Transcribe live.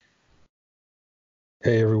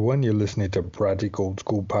Hey everyone, you're listening to Project Old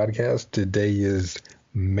School Podcast. Today is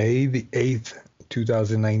May the 8th,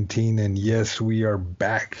 2019, and yes, we are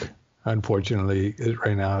back. Unfortunately,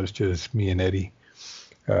 right now it's just me and Eddie.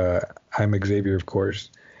 Uh, I'm Xavier, of course,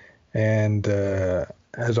 and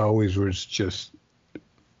as always, we're just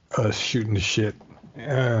us shooting the shit,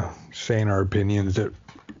 saying our opinions, that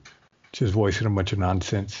just voicing a bunch of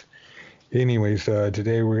nonsense. Anyways,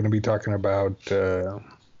 today we're going to be talking about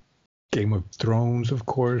Game of Thrones, of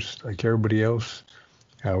course, like everybody else.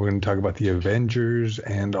 We're going to talk about the Avengers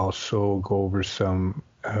and also go over some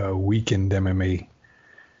weekend MMA.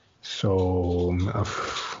 So,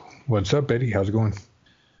 what's up, Eddie? How's it going?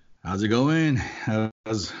 How's it going?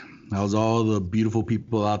 How's all the beautiful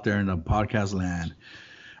people out there in the podcast land?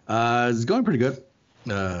 It's going pretty good.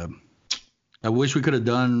 I wish we could have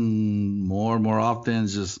done more often.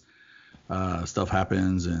 It's just stuff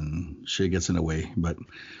happens and shit gets in the way. But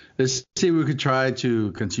let's see if we could try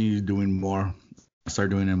to continue doing more.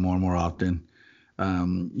 Start doing it more and more often.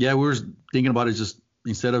 Yeah, we were thinking about it just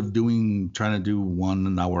instead of trying to do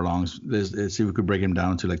 1 hour long, let's see if we could break them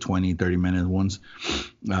down to like 20, 30 minute ones.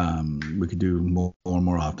 We could do more and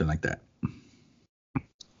more often like that.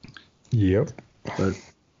 Yep. But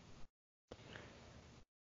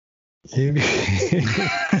it's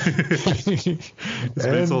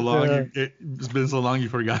been so long. It's been so long you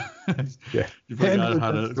forgot. Yeah. You forgot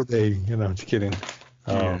how to. Today, just kidding.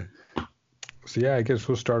 Yeah. So yeah, I guess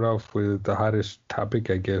we'll start off with the hottest topic.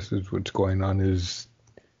 I guess is what's going on is,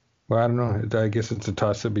 well, I don't know. I guess it's a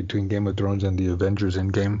toss-up between Game of Thrones and the Avengers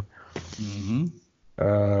Endgame. Mm-hmm.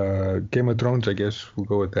 Game of Thrones, I guess we'll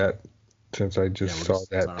go with that since I just saw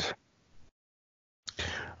that.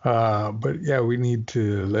 But yeah, we need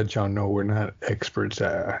to let y'all know we're not experts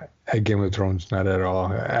at Game of Thrones, not at all.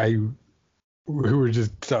 We were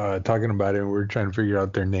just talking about it, and we're trying to figure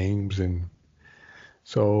out their names, and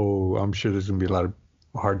so I'm sure there's gonna be a lot of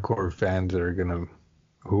hardcore fans that are gonna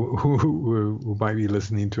who might be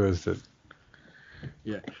listening to us that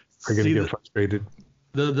are gonna get frustrated.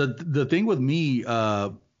 The thing with me, I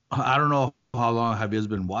don't know how long have you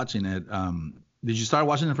been watching it. Did you start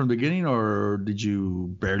watching it from the beginning, or did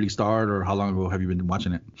you barely start, or how long ago have you been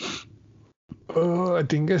watching it? I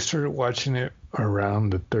think I started watching it around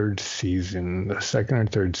the second or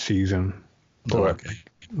third season. Oh, okay.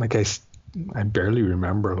 Like I barely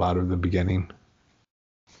remember a lot of the beginning.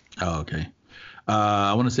 Oh, okay.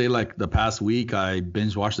 I want to say like the past week I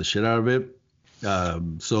binge watched the shit out of it.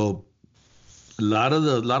 So a lot of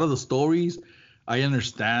the stories I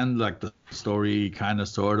understand, like the story kind of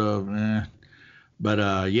sort of,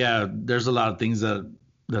 but yeah, there's a lot of things that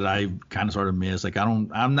I kind of sort of miss. Like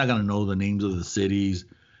I'm not gonna know the names of the cities,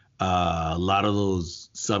 a lot of those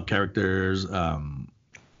sub characters, and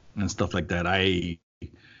stuff like that.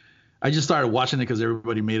 I just started watching it because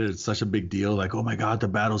everybody made it such a big deal. Like, oh my God, the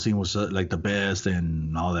battle scene was like the best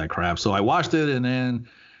and all that crap. So I watched it and then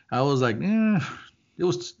I was like, in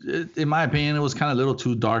my opinion, it was kind of a little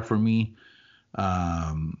too dark for me.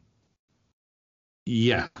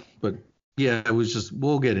 Yeah, but yeah, it was just,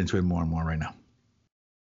 we'll get into it more and more right now.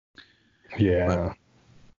 Yeah. But,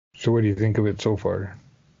 so what do you think of it so far?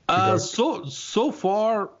 So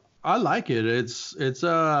far, I like it. It's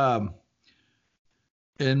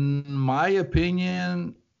in my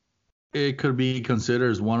opinion, it could be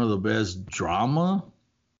considered as one of the best drama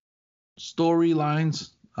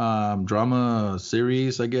storylines, drama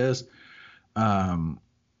series, I guess.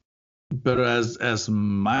 But as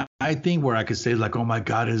my thing where I could say like, oh my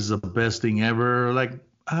God, this is the best thing ever. Like,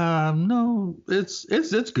 no, it's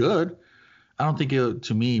good. I don't think it,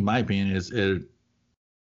 to me, my opinion is it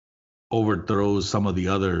overthrows some of the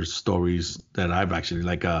other stories that I've actually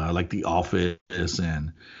like The Office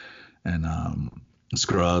and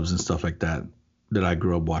Scrubs and stuff like that I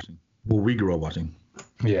grew up watching. Well, we grew up watching.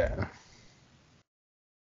 Yeah.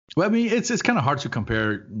 Well, I mean, it's kind of hard to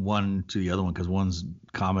compare one to the other one because one's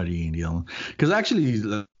comedy and the other one. Because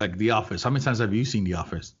actually, like The Office, how many times have you seen The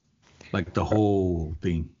Office? Like the whole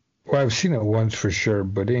thing. Well, I've seen it once for sure,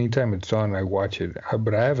 but anytime it's on, I watch it.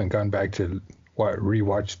 But I haven't gone back to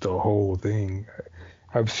rewatch the whole thing.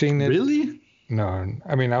 I've seen it. Really? No,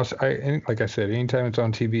 I mean, like I said, anytime it's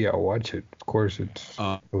on TV, I'll watch it. Of course, it's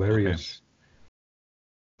hilarious.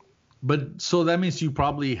 Okay. But so that means you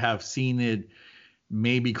probably have seen it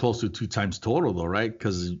maybe close to 2 times total, though, right?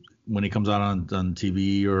 Because when it comes out on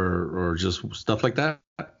TV or just stuff like that.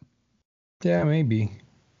 Yeah, maybe.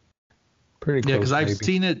 Pretty close. Yeah, because I've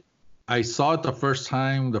seen it. I saw it the first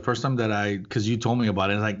time that because you told me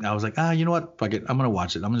about it. Like I was like, you know what? Fuck it. I'm gonna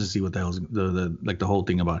watch it. I'm gonna see what the hell's the whole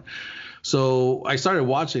thing about. So I started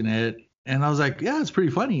watching it, And I was like, yeah, it's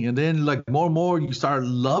pretty funny. And then like more and more, you start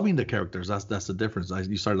loving the characters. That's the difference.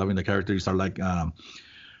 You start loving the character. You start like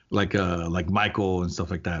Michael and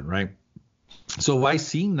stuff like that, right? So I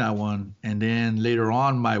seen that one, and then later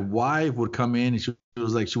on, my wife would come in and she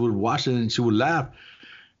was like, she would watch it and she would laugh.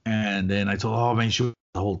 And then I told her, oh man, she watched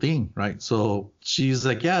the whole thing, right? So she's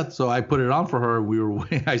like, yeah. So I put it on for her.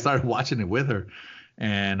 I started watching it with her,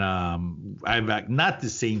 and I back not the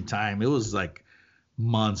same time. It was like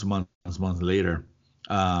months later.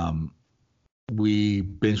 We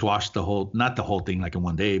binge watched not the whole thing like in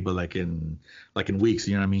one day, but like in weeks.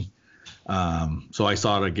 You know what I mean? So I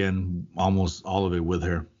saw it again, almost all of it with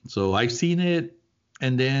her. So I've seen it,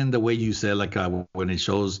 and then the way you said, like when it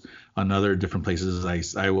shows on other different places,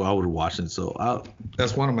 I would watch it. So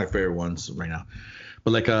that's one of my favorite ones right now.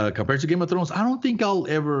 But like compared to Game of Thrones, I don't think I'll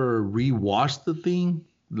ever rewatch the thing,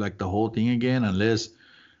 like the whole thing again, unless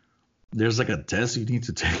there's like a test you need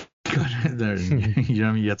to take on it. You know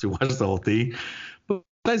what I mean? You have to watch the whole thing. But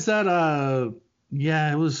besides that,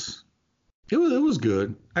 yeah, it was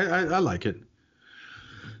good. I like it.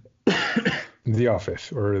 The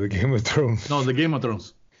Office or the Game of Thrones? No, the Game of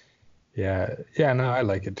Thrones. Yeah, no, I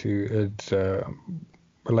like it too. It's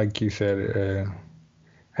but like you said,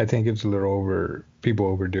 I think it's a little people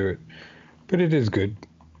overdo it, but it is good.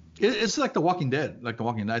 It's like The Walking Dead. I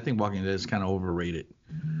think Walking Dead is kind of overrated.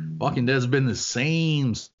 Walking Dead's been the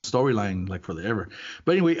same storyline like forever.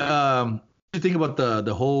 But anyway, what do you think about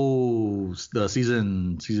the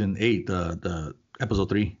season 8, the episode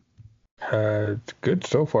 3? It's good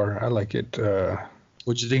so far. I like it.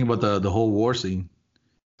 What do you think about the whole war scene?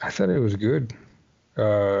 I thought it was good.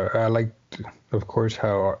 I liked, of course,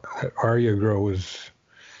 how Arya girl was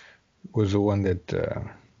the one that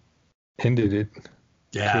ended it.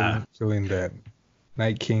 Yeah, killing that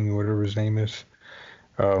Night King, whatever his name is.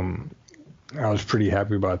 I was pretty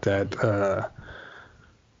happy about that.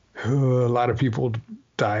 A lot of people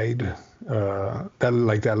died.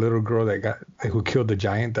 That little girl who killed the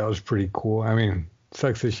giant, that was pretty cool. I mean,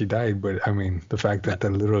 sucks that she died, but I mean, the fact that the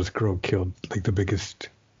littlest girl killed like the biggest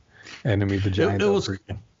enemy, the giant.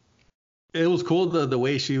 It was cool the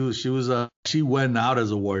way she went out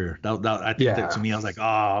as a warrior. I think that to me, I was like,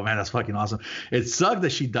 oh man, that's fucking awesome. It sucked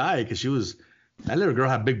that she died because that little girl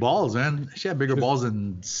had big balls, man. She had bigger balls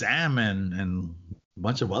than Sam and a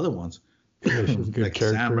bunch of other ones. Yeah, she was a good like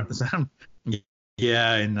character. Sam.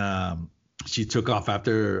 Yeah, and she took off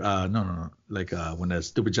after no. Like when the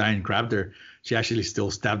stupid giant grabbed her, she actually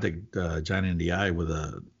still stabbed the giant in the eye with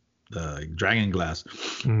the dragon glass.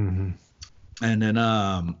 Mm-hmm. And then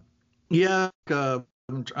yeah,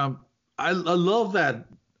 I love that.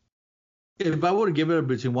 If I were to give it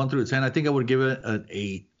between 1 through 10, I think I would give it an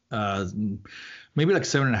 8, maybe like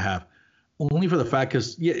 7.5. Only for the fact,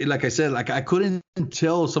 because yeah, like I said, like I couldn't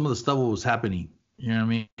tell some of the stuff that was happening. You know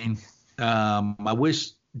what I mean? I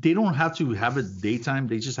wish they don't have to have it daytime.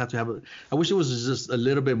 They just have to have it. I wish it was just a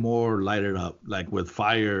little bit more lighted up, like with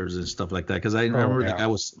fires and stuff like that. Because I remember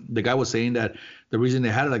the guy was saying that the reason they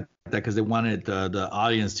had it like that because they wanted the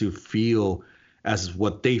audience to feel as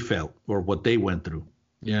what they felt or what they went through.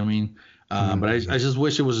 You know what I mean? But I just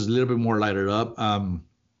wish it was a little bit more lighted up.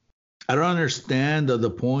 I don't understand the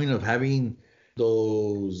point of having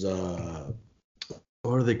those.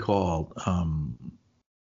 What are they called?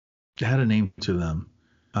 They had a name to them.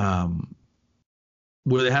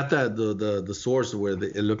 Where they had the source where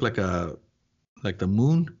it looked like the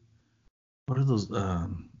moon. What are those?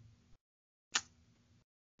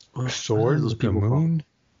 Swords with the moon?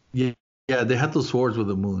 Yeah, they had those swords with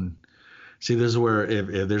the moon. See, this is where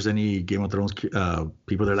if there's any Game of Thrones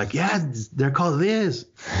people, they're like, yeah, they're called this.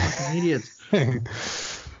 Fucking idiots.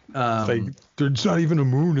 It's like it's not even a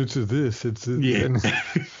moon. It's this. It's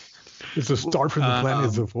a star from the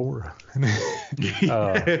planet Zafora.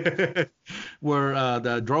 Where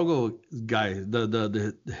the Drogo guy,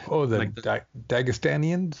 the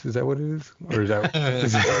Dagestanians, is that what it is, or is that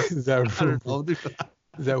is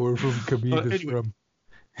that where from Khabib is from?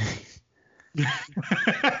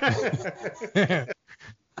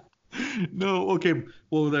 No, okay.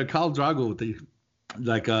 Well, the Khal Drogo,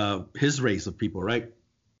 his race of people, right?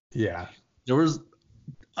 Yeah. There was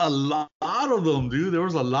a lot of them, dude. There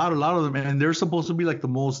was a lot of them, and they're supposed to be like the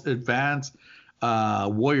most advanced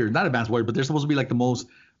warrior, not advanced warrior, but they're supposed to be like the most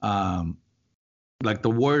like the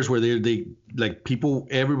warriors where they like people.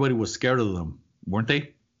 Everybody was scared of them, weren't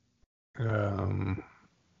they?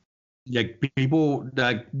 Like people,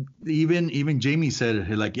 like even Jamie said it,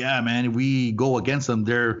 like, yeah, man, if we go against them,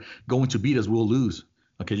 they're going to beat us. We'll lose.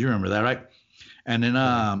 Okay, you remember that, right? And then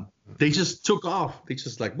they just took off. They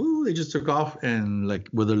just took off and like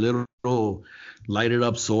with their little little lighted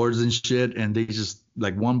up swords and shit, and they just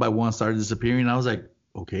like one by one started disappearing. I was like,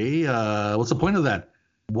 okay, what's the point of that?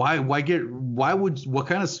 What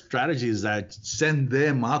kind of strategy is that? Send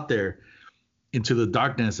them out there into the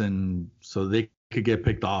darkness and so they could get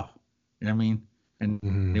picked off. You know what I mean? And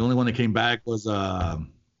the only one that came back was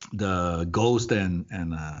the ghost and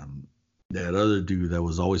that other dude that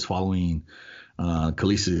was always following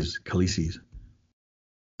Khaleesi's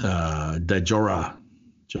that Jorah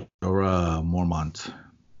Mormont.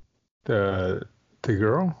 The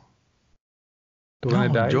girl? The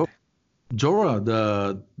one that died? Jorah,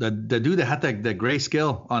 the dude that had that gray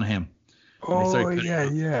scale on him. Oh,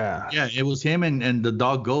 yeah. Yeah, it was him and the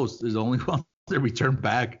dog Ghost is the only one that returned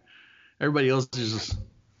back. Everybody else just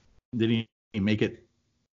didn't even make it.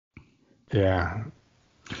 Yeah.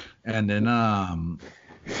 And then,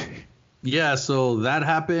 yeah, so that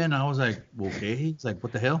happened. I was like, okay. It's like,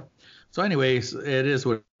 what the hell? So anyways, it is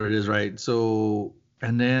what it is, right? So,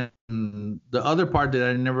 and then the other part that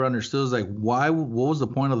I never understood is like, what was the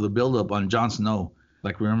point of the buildup on Jon Snow?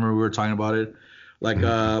 Like, remember we were talking about it? Like,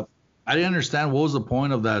 I didn't understand what was the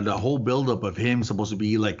point of that. The whole buildup of him supposed to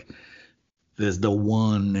be like this, the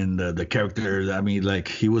one and the character. I mean, like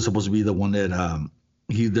he was supposed to be the one that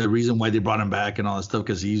the reason why they brought him back and all that stuff,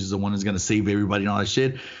 because he's the one who's gonna save everybody and all that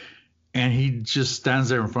shit. And he just stands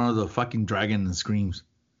there in front of the fucking dragon and screams.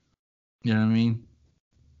 You know what I mean?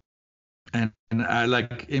 And I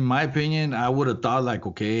like, in my opinion, I would have thought like,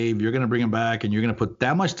 okay, if you're gonna bring him back and you're gonna put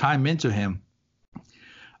that much time into him,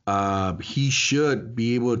 he should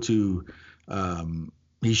be able to.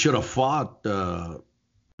 He should have fought the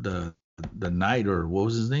knight, or what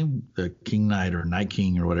was his name, the King Knight or Night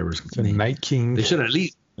King or whatever. The Night King. They should at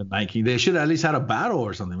least had a battle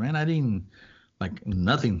or something, man. I didn't like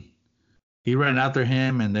nothing. He ran after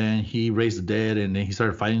him and then he raised the dead and then he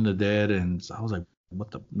started fighting the dead, and so I was like,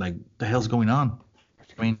 what the hell's going on?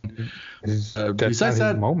 I mean, that's besides not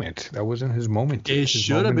that his moment. That wasn't his moment. It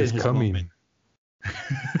should have been his coming. moment.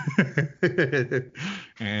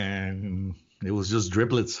 And it was just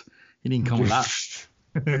driplets. He didn't come a lot.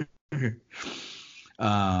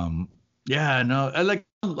 Yeah, no. I like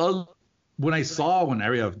when I saw when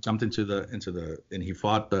Arya jumped into the and he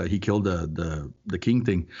fought he killed the king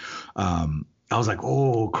thing. I was like,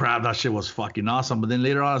 oh crap, that shit was fucking awesome. But then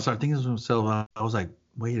later on, I started thinking to myself, I was like,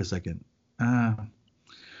 wait a second,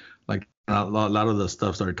 like a lot of the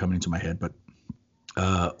stuff started coming into my head. But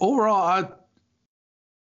overall,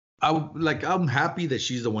 I'm happy that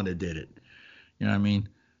she's the one that did it. You know what I mean?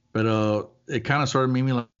 But it kind of sort of made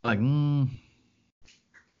me like, you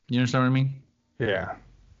understand what I mean? Yeah.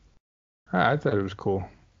 I thought it was cool.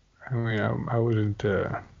 I mean, I wasn't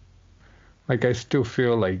like, I still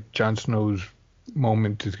feel like Jon Snow's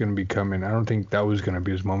moment is going to be coming. I don't think that was going to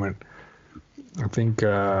be his moment. I think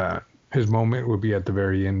his moment will be at the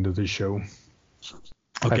very end of the show.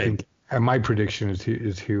 Okay. I think, and my prediction is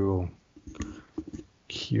he'll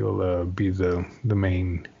be the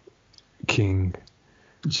main king.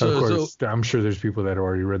 So, of course, I'm sure there's people that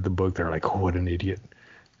already read the book. They're like, oh, what an idiot.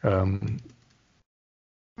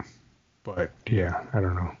 But yeah, I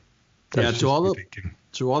don't know. That's to all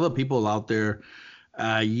the people out there,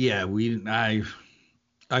 yeah,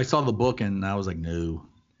 I saw the book and I was like, no,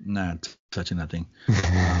 not touching that thing.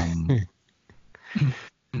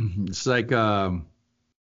 It's like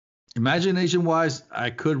imagination wise,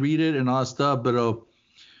 I could read it and all that stuff, but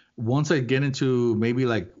once I get into maybe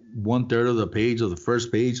like 1/3 of the page of the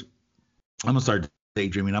first page, I'm gonna start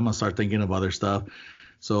daydreaming. I'm gonna start thinking of other stuff.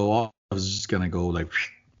 So I was just gonna go like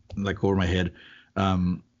over my head.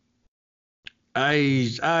 I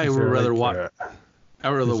would rather watch. I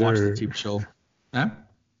would rather watch the TV show. Huh?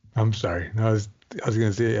 I'm sorry. No, I was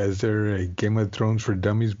gonna say, is there a Game of Thrones for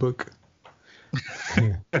Dummies book?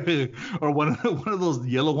 Or one of those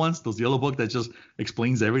yellow ones, those yellow book that just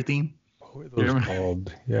explains everything. What are those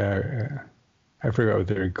called? Yeah, I forgot what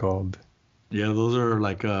they're called. Yeah, those are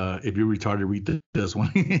like if you're retarded, read this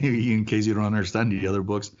one in case you don't understand the other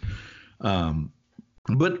books.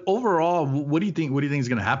 But overall, what do you think? What do you think is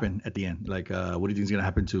gonna happen at the end? Like, what do you think is gonna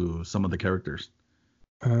happen to some of the characters?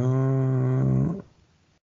 Man,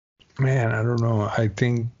 I don't know. I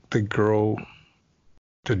think the girl,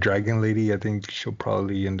 the dragon lady, I think she'll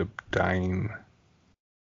probably end up dying,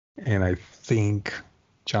 and I think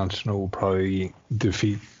Jon Snow will probably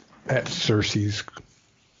defeat at Cersei's.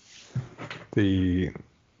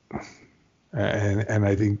 And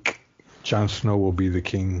I think Jon Snow will be the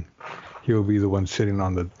king. He'll be the one sitting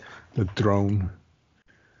on the throne.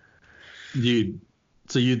 Dude,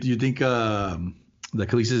 so you think the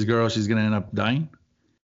Khaleesi's girl, she's gonna end up dying?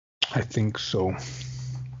 I think so.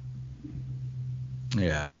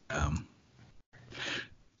 Yeah, I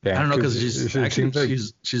don't know, because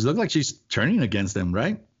she's looked like she's turning against them,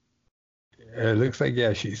 right? It looks like,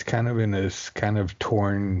 yeah, she's kind of in this kind of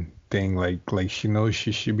torn thing. Like she knows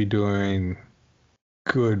she should be doing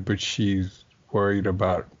good, but she's worried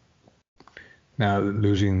about now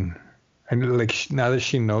losing. And like now that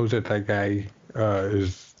she knows that guy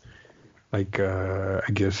is like I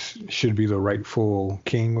guess should be the rightful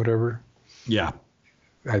king, whatever. Yeah.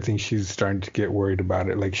 I think she's starting to get worried about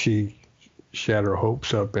it. Like she had her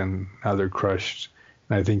hopes up, and now they're crushed.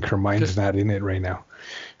 And I think her mind's not in it right now.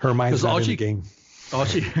 Her mind's not in the game. All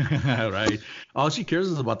she right. All she cares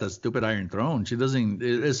is about that stupid Iron Throne. She doesn't.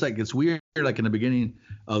 It's like, it's weird. Like in the beginning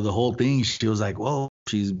of the whole thing, she was like, "Whoa,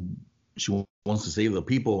 she wants to save the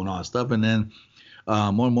people and all that stuff." And then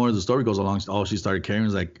more and more as the story goes along, all she started caring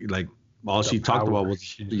was like all she talked about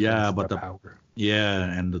was about the power. Yeah,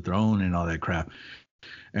 and the throne and all that crap.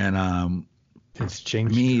 And it's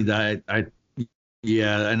changed me that I'm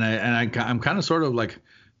kind of sort of like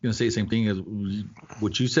gonna say the same thing as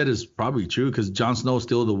what you said is probably true, because Jon Snow's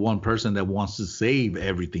still the one person that wants to save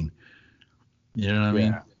everything. You know what I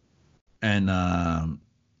mean? And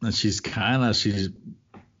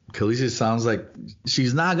Khaleesi sounds like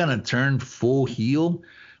she's not gonna turn full heel,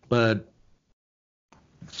 but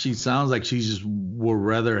she sounds like she just would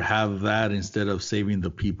rather have that instead of saving the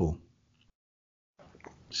people.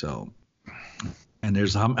 So, and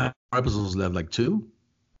there's how many episodes left? Like 2?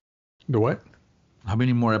 The what? How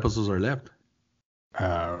many more episodes are left?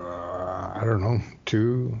 I don't know.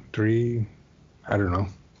 2, 3. I don't know.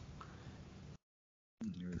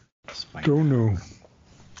 Don't know.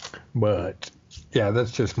 But yeah,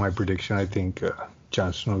 that's just my prediction. I think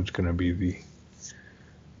Jon Snow's gonna be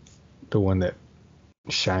the one that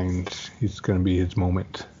shines. He's gonna be his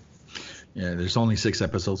moment. Yeah, there's only 6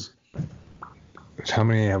 episodes. So how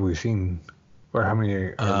many have we seen? Or how many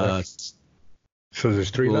are left? So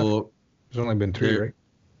there's 3 left? There's only been 3, right?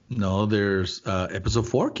 No, there's episode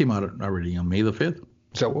 4 came out already on May the 5th.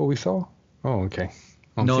 Is that what we saw? Oh, okay.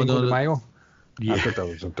 On Cinco de Mayo? Yeah. I thought that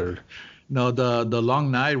was the 3rd. No, the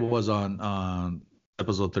Long Night was on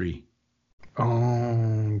episode 3.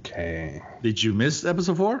 Okay. Did you miss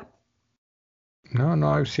episode 4? No,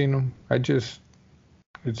 I've seen them.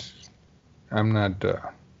 I'm not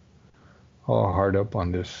all hard up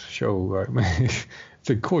on this show. I mean, it's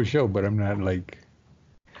a cool show, but I'm not like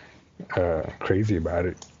crazy about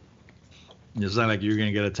it. It's not like you're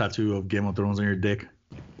gonna get a tattoo of Game of Thrones on your dick.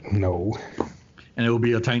 No. And it will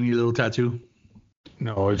be a tiny little tattoo.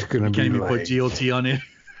 No, it's gonna be. Can't even like... put GOT on it.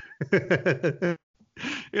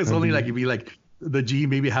 It's only like it'd be like the G,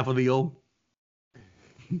 maybe half of the O.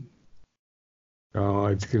 Oh,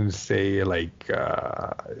 it's gonna say like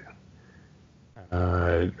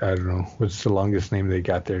I don't know, what's the longest name they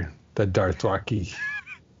got there? The Dothraki.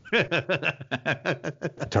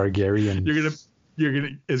 Targaryen.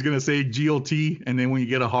 It's gonna say GOT, and then when you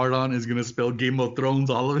get a hard on, it's gonna spell Game of Thrones,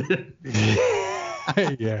 all of it.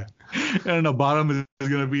 Yeah. And the bottom is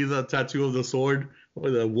gonna be the tattoo of the sword or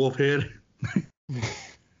the wolf head.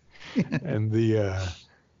 And the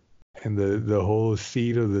whole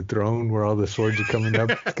seat of the throne where all the swords are coming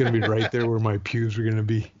up, it's gonna be right there where my pews are gonna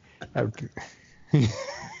be.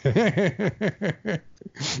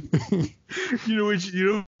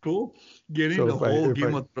 Cool. Getting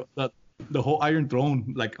the whole Iron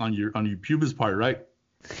Throne like on your pubis part, right?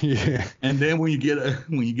 Yeah. And then when you get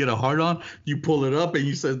a hard on, you pull it up and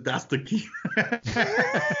you say that's the king.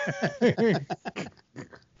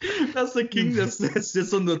 That's the king that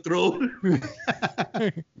sits on the throne.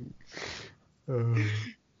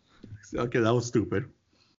 Okay, that was stupid.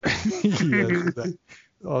 Yeah,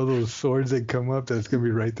 all those swords that come up, that's gonna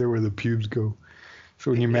be right there where the pubes go.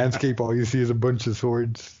 So when you manscape, all you see is a bunch of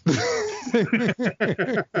swords.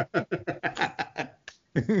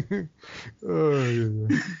 Oh,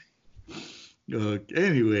 yeah.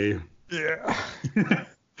 Anyway. Yeah.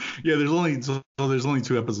 Yeah, there's only 2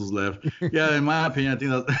 episodes left. Yeah, in my opinion, I think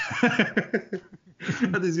that I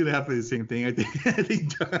think it's gonna happen the same thing. I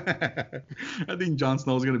think Jon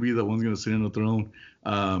Snow's gonna be the one who's gonna sit on the throne.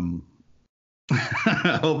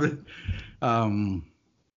 I hope it,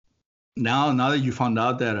 now that you found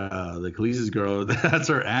out that the Khaleesi's girl, that's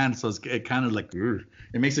her aunt, so it kind of like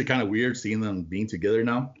it makes it kind of weird seeing them being together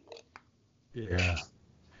now. Yeah.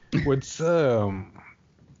 What's the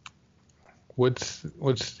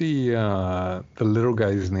little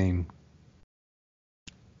guy's name?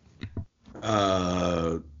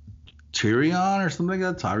 Tyrion or something like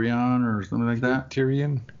that. Tyrion or something like that.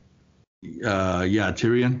 Tyrion. Yeah,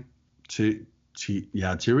 Tyrion.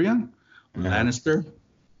 Tyrion. Lannister.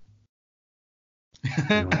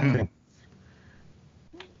 Okay.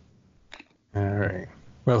 All right.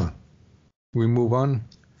 Well, we move on.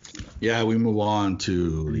 Yeah, we move on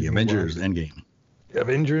to the Avengers Endgame.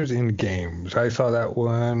 Avengers Endgame. I saw that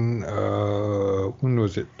one. When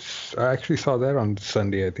was it? I actually saw that on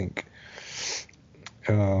Sunday, I think.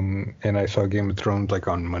 And I saw Game of Thrones like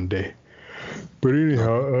on Monday. But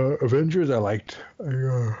anyhow, Avengers I liked.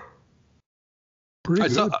 Pretty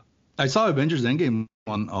good. I saw Avengers Endgame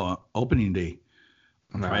on opening day.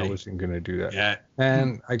 No, I wasn't gonna do that. Yeah.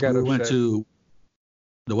 And I got upset. Went to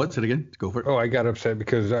the what? Say it again. Go for it. Oh, I got upset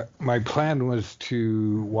because my plan was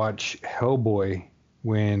to watch Hellboy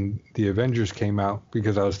when the Avengers came out,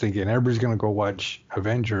 because I was thinking everybody's gonna go watch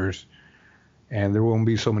Avengers, and there won't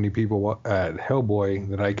be so many people at Hellboy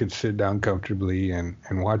that I could sit down comfortably and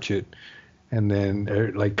watch it. And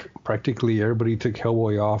then like practically everybody took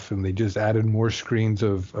Hellboy off, and they just added more screens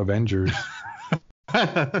of Avengers.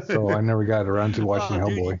 So I never got around to watching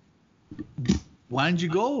Hellboy. Dude. Why didn't you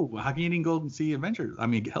go? How come you didn't go and see Avengers? I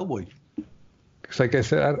mean, Hellboy. Because like I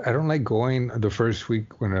said, I don't like going the first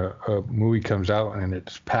week when a movie comes out and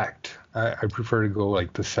it's packed. I prefer to go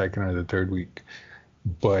like the second or the third week.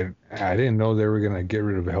 But I didn't know they were going to get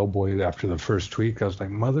rid of Hellboy after the first week. I was like,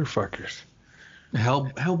 motherfuckers.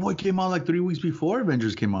 Hellboy came out like 3 weeks before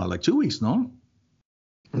Avengers came out, like 2 weeks, no?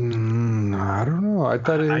 I don't know. I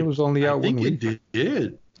thought it was only out 1 week. I think it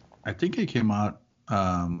did. I think it came out.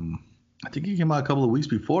 I think it came out a couple of weeks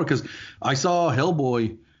before, because I saw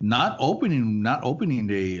Hellboy not opening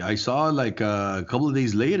day. I saw like a couple of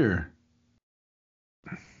days later.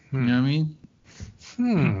 You know what I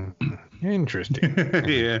mean? Interesting.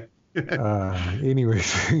 Yeah.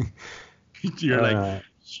 Anyways. You're like,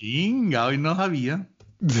 chingado, y no sabía.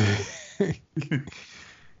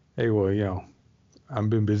 Hey, well, I've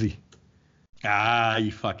been busy.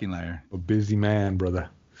 You fucking liar. A busy man, brother.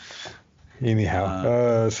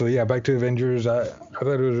 Anyhow, so yeah, back to Avengers. I thought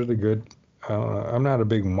it was really good. I'm not a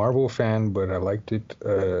big Marvel fan, but I liked it.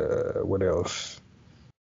 What else?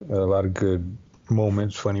 A lot of good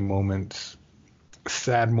moments, funny moments,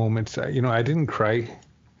 sad moments. I didn't cry.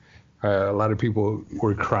 A lot of people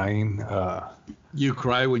were crying. You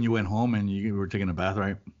cried when you went home and you were taking a bath,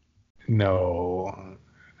 right? No,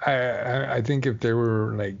 I think if there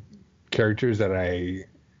were like characters that I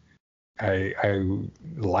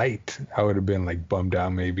liked, I would have been like bummed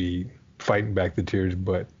out, maybe fighting back the tears.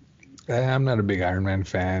 But I'm not a big Iron Man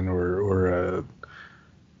fan or a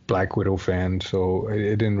Black Widow fan, so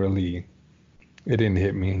it didn't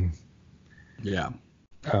hit me. Yeah.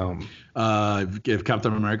 If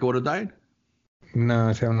Captain America would have died?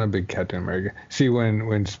 No, I'm not a big Captain America. See,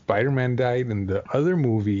 when Spider-Man died in the other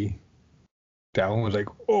movie, that one was like,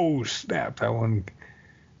 oh snap, that one,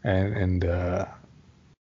 and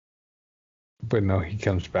but no, he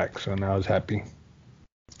comes back, so now I was happy.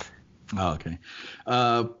 Oh, okay.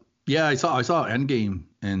 Yeah, I saw Endgame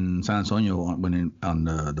in San Antonio on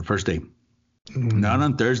the first day. Not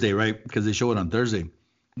on Thursday, right? Because they show it on Thursday,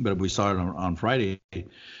 but we saw it on Friday.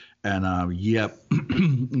 And yeah,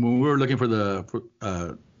 when we were looking for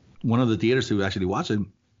one of the theaters to actually watch it,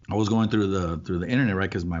 I was going through the internet, right?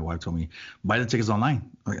 Because my wife told me buy the tickets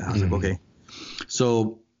online. I was like, okay.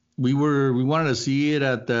 So we wanted to see it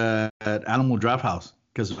at Alamo Draft House,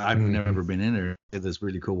 because I've never been in there. It's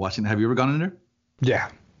really cool watching. Have you ever gone in there? Yeah,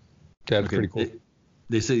 that's pretty cool.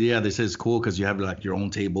 They say it's cool because you have like your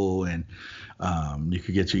own table, and you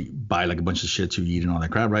could get to buy like a bunch of shit to eat and all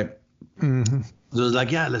that crap, right? Mm-hmm. So it was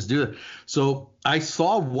like, yeah, let's do it. So I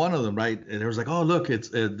saw one of them, right? And it was like, oh, look,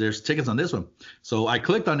 there's tickets on this one. So I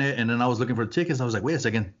clicked on it, and then I was looking for tickets. I was like, wait a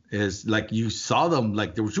second. It's like you saw them,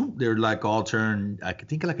 like they're like all turned, I could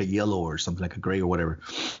think like a yellow or something, like a gray or whatever.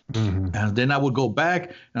 Mm-hmm. And then I would go back,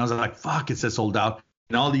 and I was like, fuck, it says sold out.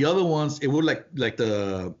 And all the other ones, it would like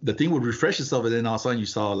the thing would refresh itself, and then all of a sudden you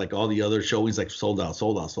saw like all the other showings like sold out. I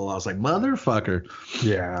was like, motherfucker.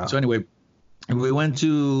 Yeah. So anyway, we went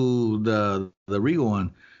to the Regal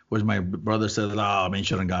one, which my brother said, oh man, you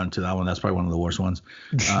shouldn't have gone to that one. That's probably one of the worst ones.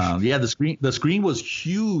 Yeah, the screen was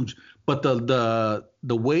huge, but the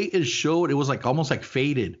way it showed, it was like almost like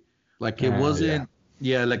faded. Like it wasn't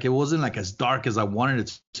like it wasn't like as dark as I wanted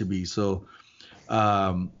it to be. So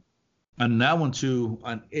and that one too,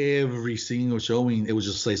 on every single showing, it was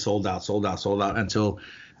just say sold out until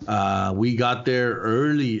we got there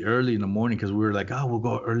early in the morning, because we were like, oh, we'll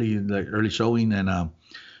go early showing, and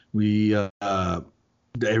we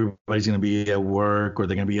everybody's gonna be at work or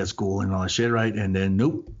they're gonna be at school and all that shit, right? And then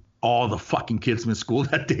nope, all the fucking kids missed school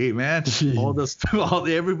that day, man.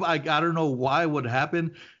 Everybody, I don't know why, what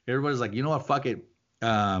happened. Everybody's like, you know what, fuck it.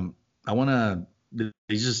 I wanna, they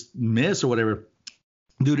just miss or whatever.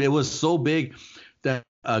 Dude, it was so big that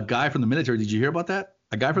a guy from the military, did you hear about that?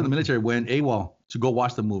 A guy from the military went AWOL to go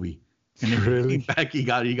watch the movie, and then Really? he came back. He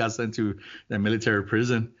got sent to the military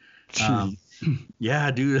prison.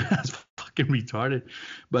 Yeah, dude, that's fucking retarded.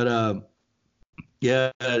 But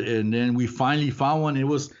yeah, and then we finally found one. It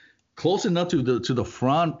was close enough to the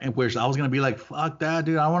front, and where I was gonna be like, fuck that,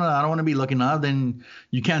 dude. I don't wanna be looking up. Then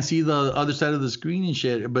you can't see the other side of the screen and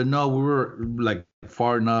shit. But no, we were like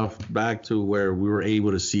far enough back to where we were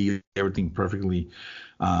able to see everything perfectly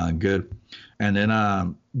good. And then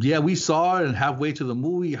yeah, we saw it, and halfway to the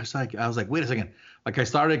movie, I was like, wait a second. Like I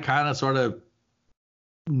started kind of sort of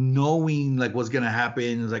knowing like what's gonna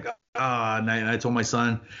happen. It's like and I told my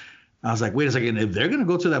son, I was like, wait a second, if they're gonna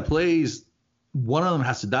go to that place, one of them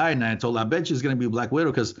has to die. And I told him, I bet you it's gonna be Black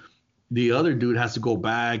Widow because the other dude has to go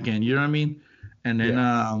back, and you know what I mean. And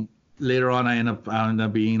then later on, I end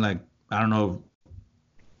up being like, I don't know,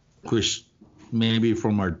 which maybe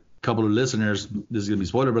from our couple of listeners, this is gonna be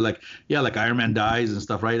spoiler, but like, yeah, like Iron Man dies and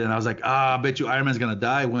stuff, right? And I was like, I bet you Iron Man's gonna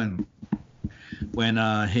die when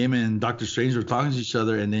him and Doctor Strange were talking to each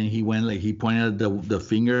other, and then he went, like, he pointed at the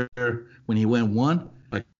finger when he went one,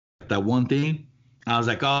 like that one thing. I was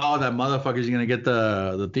like, oh, that motherfucker's gonna get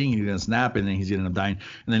the thing, he's gonna snap, and then he's gonna end up dying.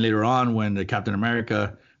 And then later on, when the Captain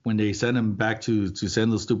America, when they send him back to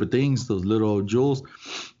send those stupid things, those little jewels,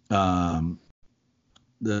 and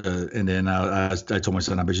then I told my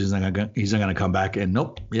son, I bet he's not gonna come back, and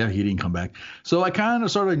nope, yeah, he didn't come back. So I kind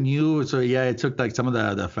of sort of knew. So yeah, it took like some of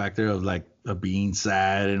the factor of like of being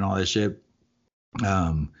sad and all that shit.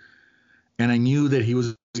 And I knew that he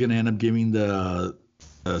was gonna end up giving the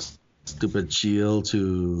stupid shield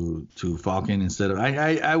to Falcon instead of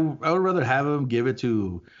I would rather have him give it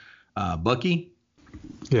to Bucky.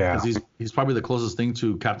 Yeah, because he's probably the closest thing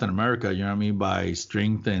to Captain America, you know what I mean, by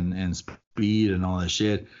strength and speed and all that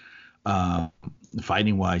shit,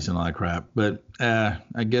 fighting wise and all that crap. But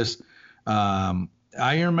I guess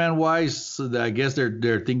Iron Man wise, I guess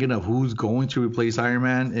they're thinking of who's going to replace Iron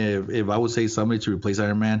Man. If I would say somebody to replace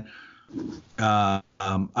Iron Man, I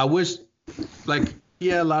wish, like,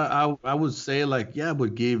 yeah, I would say like, yeah,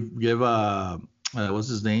 would give what's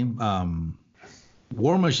his name,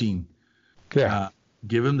 War Machine. Yeah.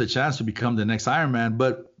 Give him the chance to become the next Iron Man.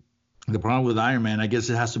 But the problem with Iron Man, I guess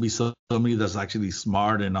it has to be somebody that's actually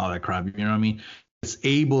smart and all that crap. You know what I mean? It's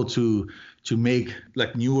able to make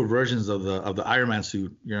like newer versions of the Iron Man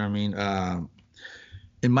suit. You know what I mean?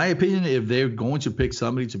 In my opinion, if they're going to pick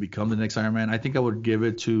somebody to become the next Iron Man, I think I would give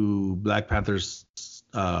it to Black Panther's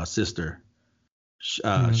sister,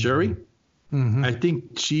 Shuri. Mm-hmm. I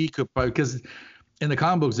think she could probably, because in the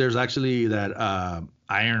comic books, there's actually that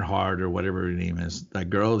Ironheart or whatever her name is. That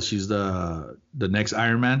girl, she's the next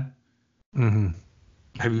Iron Man. Mm-hmm.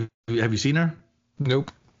 Have you seen her?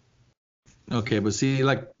 Nope. Okay, but see,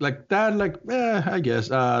 like that, like, I guess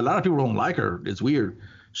a lot of people don't like her. It's weird.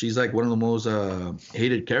 She's like one of the most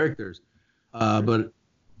hated characters. But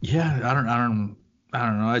yeah, I don't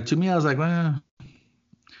know. To me, I was like,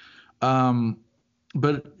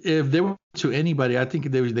 but if they were to anybody, I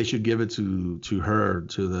think they should give it to her,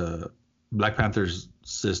 to the Black Panther's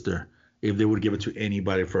sister. If they would give it to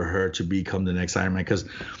anybody for her to become the next Iron Man, because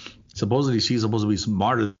supposedly she's supposed to be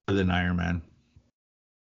smarter than Iron Man.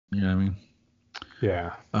 You know what I mean?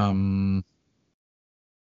 Yeah.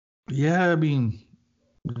 Yeah, I mean,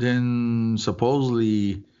 then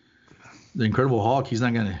supposedly the Incredible Hulk, his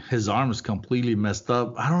arm is completely messed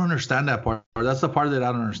up. I don't understand that part. That's the part that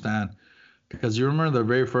I don't understand. Because you remember the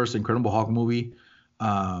very first Incredible Hulk movie,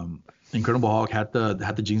 Incredible Hulk had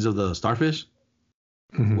the genes of the starfish,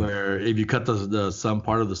 mm-hmm. where if you cut the some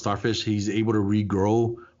part of the starfish, he's able to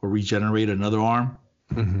regrow or regenerate another arm.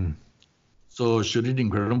 Mm-hmm. So shouldn't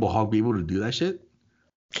Incredible Hulk be able to do that shit?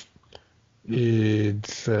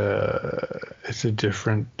 It's a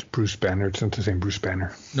different Bruce Banner. It's not the same Bruce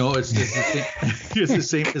Banner. No, it's the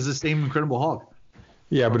same. It's the same Incredible Hulk.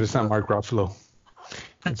 Yeah, but it's not Mark Ruffalo.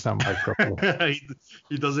 It's not Mark Ruffalo.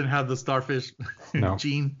 He doesn't have the starfish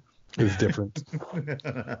gene. It's different.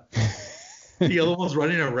 He almost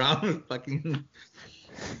running around fucking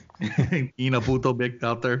being a puto big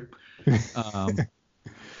out there. It's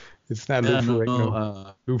not Lou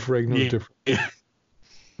Ferrigno. Lou Ferrigno is different. Yeah.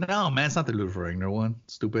 No, man, it's not the Lou Ferrigno one.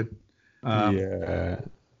 Stupid. Yeah.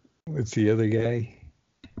 What's the other guy?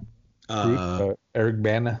 Eric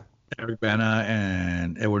Bana. Eric Bana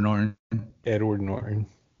and Edward Norton. Edward Norton.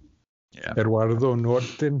 Yeah. Eduardo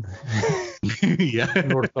Norton. Yeah.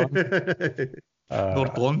 Norton.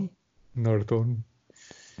 Norton.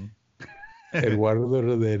 Eduardo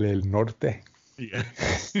del Norte. Yeah.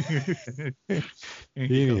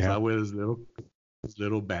 He comes out with his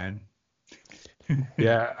little band.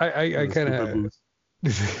 Yeah, I kind of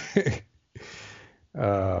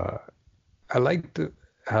Uh, I liked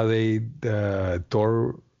how the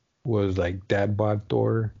Thor was like dad bod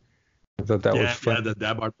Thor. I thought that was Yeah, fun. the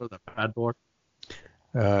dad bar, the fat door.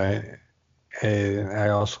 Uh, and I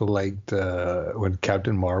also liked when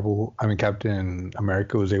Captain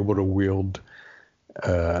America was able to wield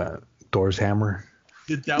uh, Thor's hammer.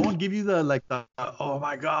 Did that one give you the like the oh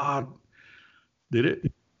my god? Did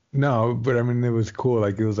it? No, but I mean it was cool.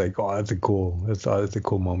 Like it was like, oh, that's a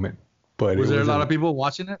cool moment. But it Was there a lot wasn't. of people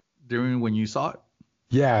watching it during when you saw it?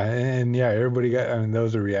 Yeah, and yeah, everybody got. I mean, that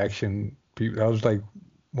was a reaction. That was like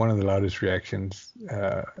one of the loudest reactions.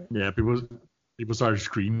 Yeah, people started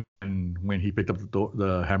screaming when he picked up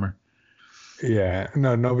the hammer. Yeah,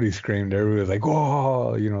 no, nobody screamed. Everybody was like,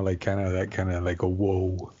 "Whoa!" Like kind of like a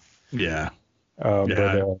whoa. Yeah, But yeah.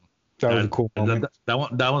 that was a That, cool moment. that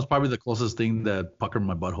was probably the closest thing that puckered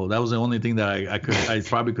my butthole. That was the only thing that I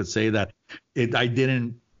probably could say that I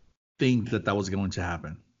didn't think that was going to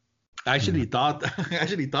happen. I actually thought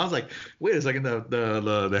I was like, wait a second,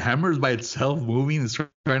 the hammer is by itself moving is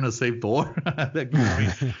trying to save Thor. Like,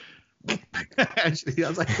 I mean, actually, I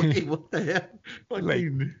was like, wait, what the hell? Like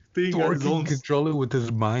Fucking thing Thor on his can own. control it with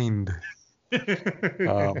his mind.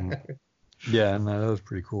 Um, yeah, no, that was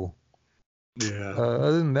pretty cool. Yeah.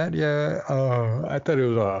 Other than that, yeah, I thought it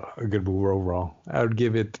was a good movie overall. I would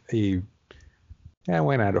give it I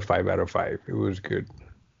went out of 5 out of 5. It was good.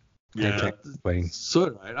 I Yeah. can't complain.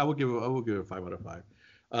 So right, I would give it a 5 out of 5.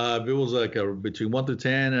 If it was like between 1 to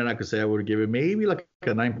 10, and I could say I would give it maybe like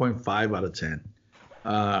a 9.5 out of 10.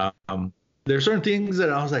 There's certain things that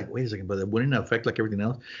I was like, wait a second, but it wouldn't affect like everything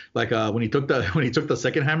else. Like when he took the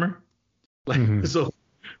second hammer, like Mhm. so,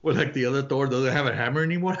 well, like the other Thor doesn't have a hammer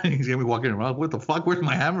anymore, and he's gonna be walking around. What the fuck? Where's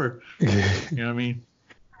my hammer? You know what I mean?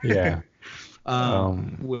 Yeah.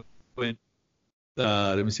 When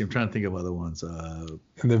let me see. I'm trying to think of other ones.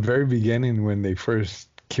 In the very beginning, when they first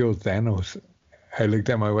killed Thanos, I looked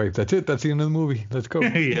at my wife. That's it. That's the end of the movie. Let's go.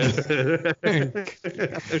 Yeah.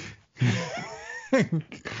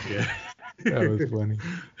 Yeah. That was funny.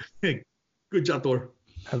 Good job, Thor.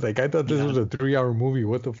 I was like, I thought this was a 3-hour movie.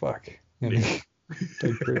 What the fuck? And Yeah.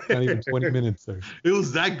 like, not even 20 minutes there. It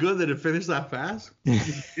was that good that it finished that fast. You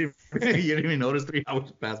didn't even notice 3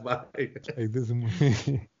 hours passed by. Like this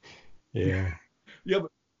movie. Yeah. Yeah,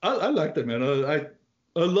 but I liked it, man. I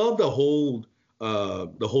love the whole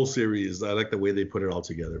series. I like the way they put it all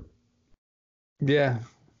together. Yeah.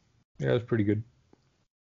 Yeah, it was pretty good.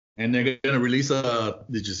 And they're gonna release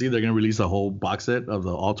did you see they're gonna release a whole box set of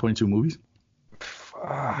the all 22 movies?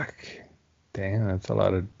 Fuck. Damn, that's a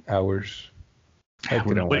lot of hours. I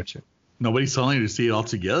couldn't watch it. Nobody's telling you to see it all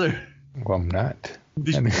together. Well, I'm not.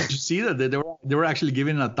 Did you see that they were actually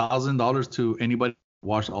giving $1,000 to anybody who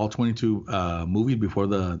watched all 22 movies before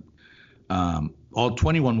the all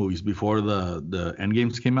 21 movies before the end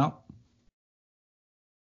games came out?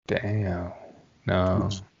 Damn. No.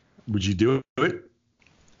 Would you do it?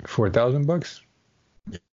 $4,000?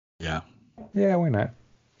 Yeah. Yeah, why not?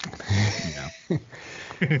 Yeah.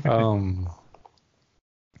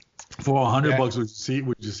 For $100,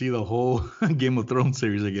 would you see the whole Game of Thrones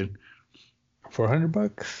series again? For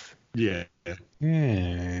 $100? Yeah.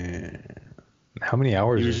 Yeah. How many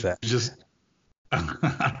hours is that? Just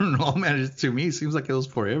I don't know, man. To me, it seems like it was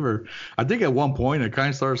forever. I think at one point I kind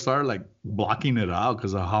of started like blocking it out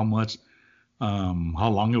because of how much, how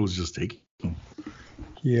long it was just taking.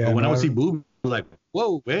 Yeah. But when I would see boobs, like,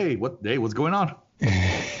 whoa, hey, what's going on?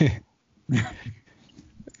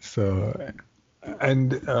 So,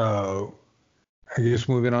 and I guess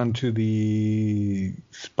moving on to the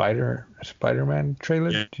Spider-Man trailer.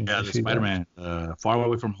 Yeah, the Spider-Man, Far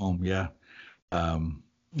Away From Home. Yeah.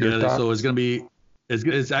 So it's gonna be,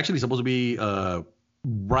 it's actually supposed to be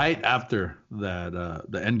right after that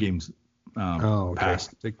the end games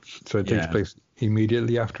passed. So it takes place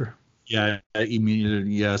immediately after. Yeah,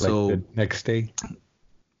 immediately. Yeah, like so the next day.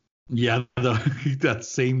 Yeah, that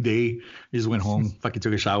same day, he just went home, fucking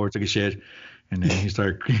took a shower, took a shit, and then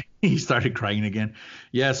he started crying again.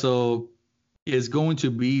 Yeah, so it's going to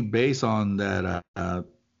be based on that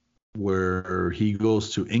where he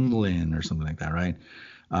goes to England or something like that, right?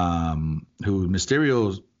 Who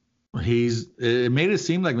Mysterio's it made it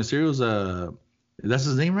seem like Mysterio's that's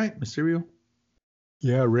his name, right? Mysterio?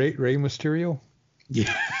 Yeah, Rey Mysterio.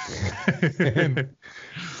 Yeah.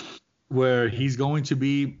 Where he's going to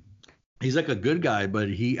be, he's like a good guy, but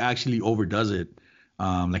he actually overdoes it.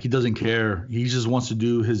 Like he doesn't care. He just wants to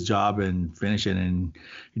do his job and finish it, and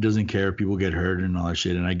he doesn't care if people get hurt and all that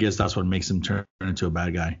shit. And I guess that's what makes him turn into a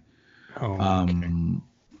bad guy. Oh,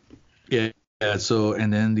 okay. Yeah. So,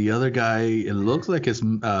 and then the other guy, it looks like it's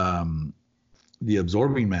the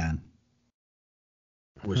Absorbing Man.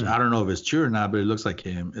 which I don't know if it's true or not, but it looks like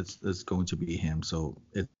him. It's going to be him. So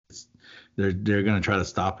they're gonna try to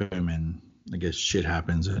stop him, and I guess shit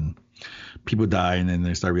happens and people die, and then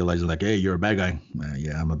they start realizing like, hey, you're a bad guy.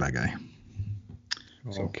 Yeah, I'm a bad guy.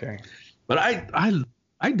 So, okay. But I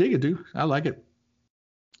dig it, dude. I like it.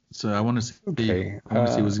 So I want to see. Okay. I want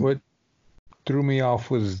to see what threw me off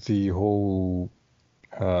was the whole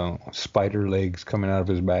spider legs coming out of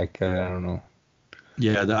his back. I don't know.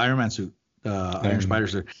 Yeah, the Iron Man suit. Iron Spider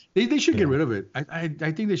suit. They should get rid of it. I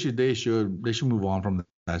think they should move on from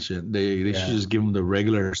that shit. They should just give him the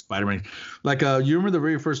regular Spider-Man. Like you remember the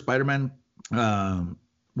very first Spider-Man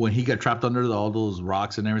when he got trapped under all those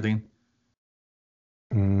rocks and everything,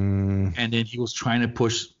 and then he was trying to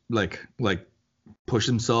push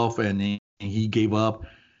himself, and he gave up,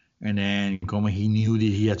 and then como he knew that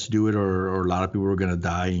he had to do it, or a lot of people were gonna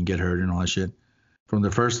die and get hurt and all that shit. From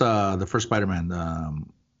the first Spider-Man,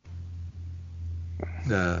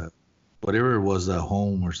 the whatever it was,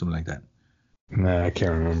 Home or something like that. Nah, I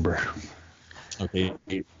can't remember. Okay.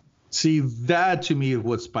 See, that to me is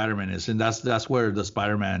what Spider-Man is, and that's where the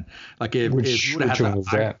Spider-Man, like which one was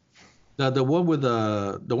that? The one with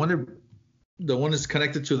the one that's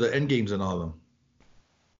connected to the end games and all of them.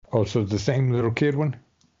 Oh, so it's the same little kid one?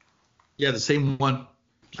 Yeah, the same one.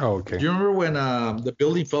 Oh, okay. Do you remember when the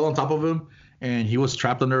building fell on top of him and he was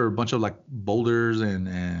trapped under a bunch of like boulders and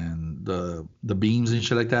the beams and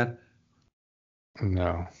shit like that?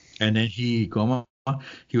 No. And then he was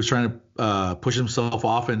trying to push himself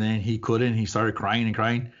off, and then he couldn't. He started crying and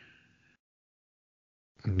crying.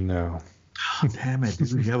 No. Oh, damn it,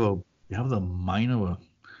 dude! You have the mind of a.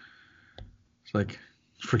 It's like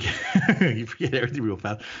you forget everything real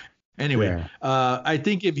fast. Anyway, I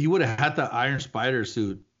think if he would have had the Iron Spider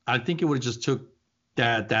suit, I think it would have just took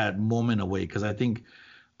that moment away, because I think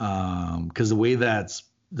because the way that's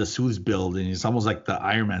the suit's built, and it's almost like the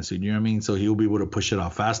Iron Man suit, you know what I mean? So he'll be able to push it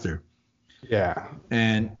off faster. Yeah.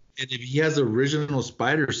 And if he has the original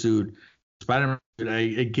Spider-Man suit,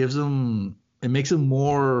 it gives him, it makes him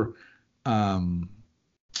more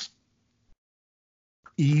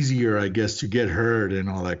easier, I guess, to get hurt and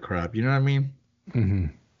all that crap. You know what I mean? Mm-hmm.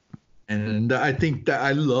 And I think that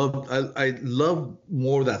I love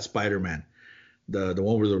more of that Spider-Man, the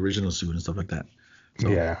one with the original suit and stuff like that. So,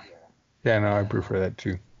 yeah, no, I prefer that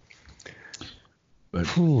too. But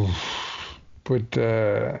the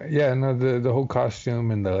whole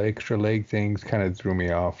costume and the extra leg things kind of threw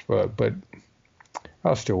me off. But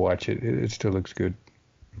I'll still watch it. It still looks good.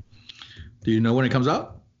 Do you know when it comes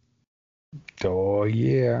out? Oh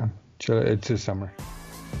yeah, it's this summer.